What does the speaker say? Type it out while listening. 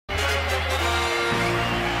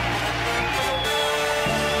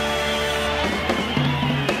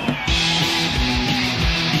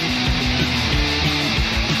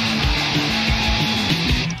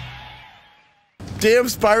Damn,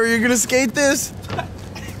 Spira, you're gonna skate this?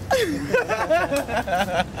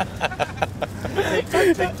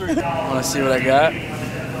 Wanna see what I got?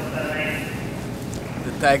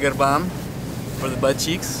 The Tiger Bomb for the butt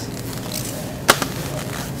cheeks.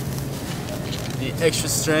 The extra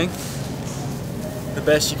strength. The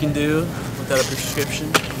best you can do without a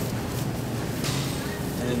prescription.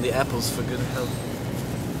 And the apples for good health.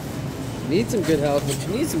 You need some good health, but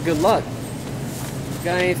you need some good luck. You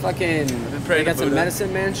got any fucking... You got some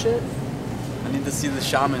medicine man shit? I need to see the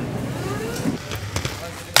shaman.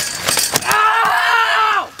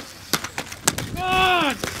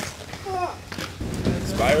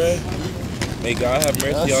 Spira, may God have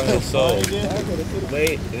mercy on his soul.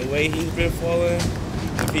 The way he's been falling,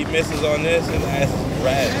 if he misses on this, his ass is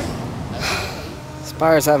rats.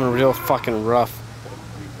 Spira's having a real fucking rough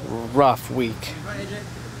week.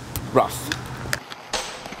 Rough.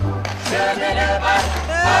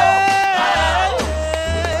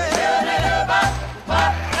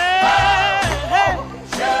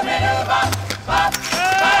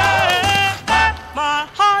 My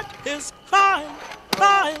heart is crying,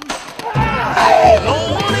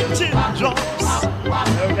 lonely teardrops.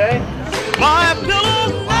 Okay. My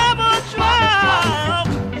pillows never dry.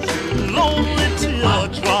 Lonely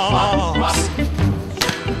teardrops.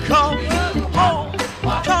 Come home,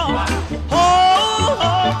 come home.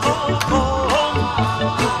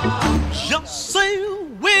 Just say you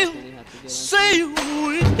will, say you will.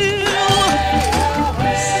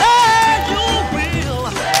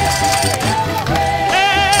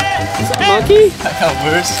 Monkey? I got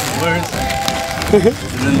worse. And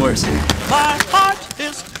then worse. My heart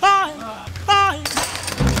is crying.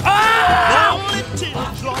 Lonely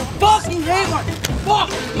teardrops. Fucking hate my fuck!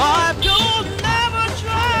 My pillow never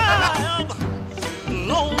dry.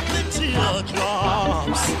 Lonely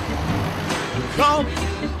teardrops. Come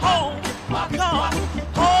home, come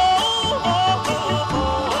home.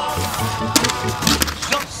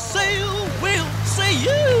 Just say you will, say you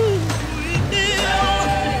will.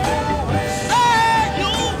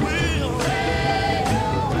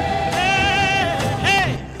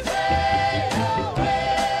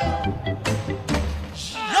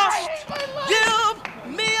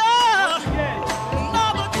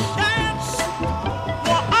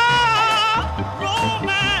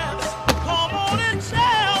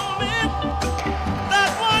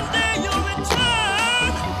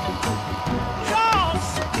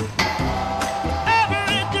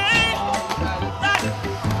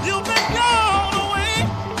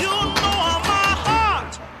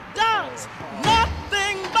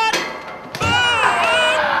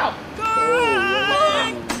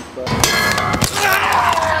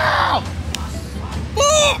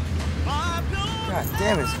 God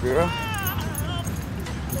damn it, Spira.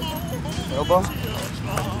 Elbow.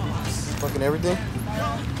 Fucking everything.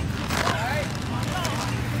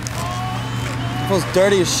 Feels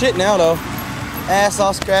dirty as shit now though. Ass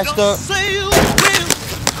all scratched up. I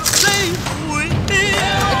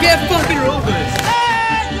can't fucking roll this.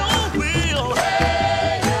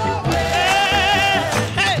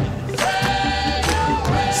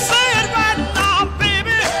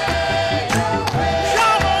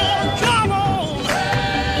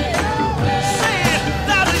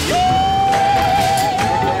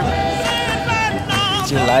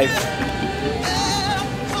 Your life.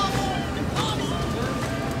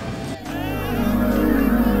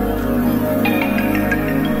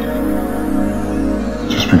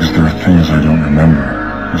 Just because there are things I don't remember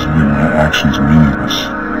doesn't make my actions meaningless.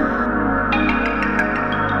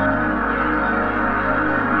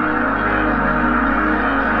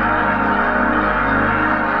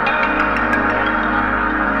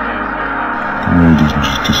 The world doesn't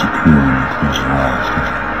just disappear when you close your eyes, does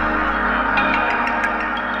it?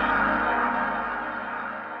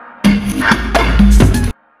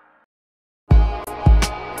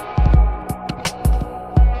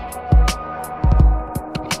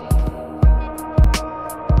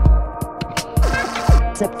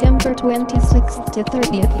 September 26th to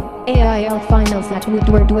 30th, AIL Finals at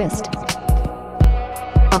Woodward West.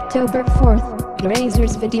 October 4th,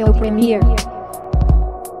 Razor's video premiere.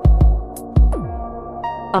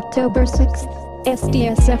 October 6th,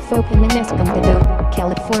 SDSF Open in Escondido,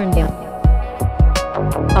 California.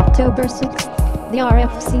 October 6th, the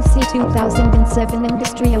RFCC 2007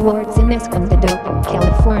 Industry Awards in Escondido,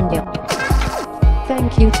 California.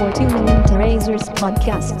 Thank you for tuning in to Razor's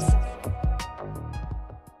podcasts.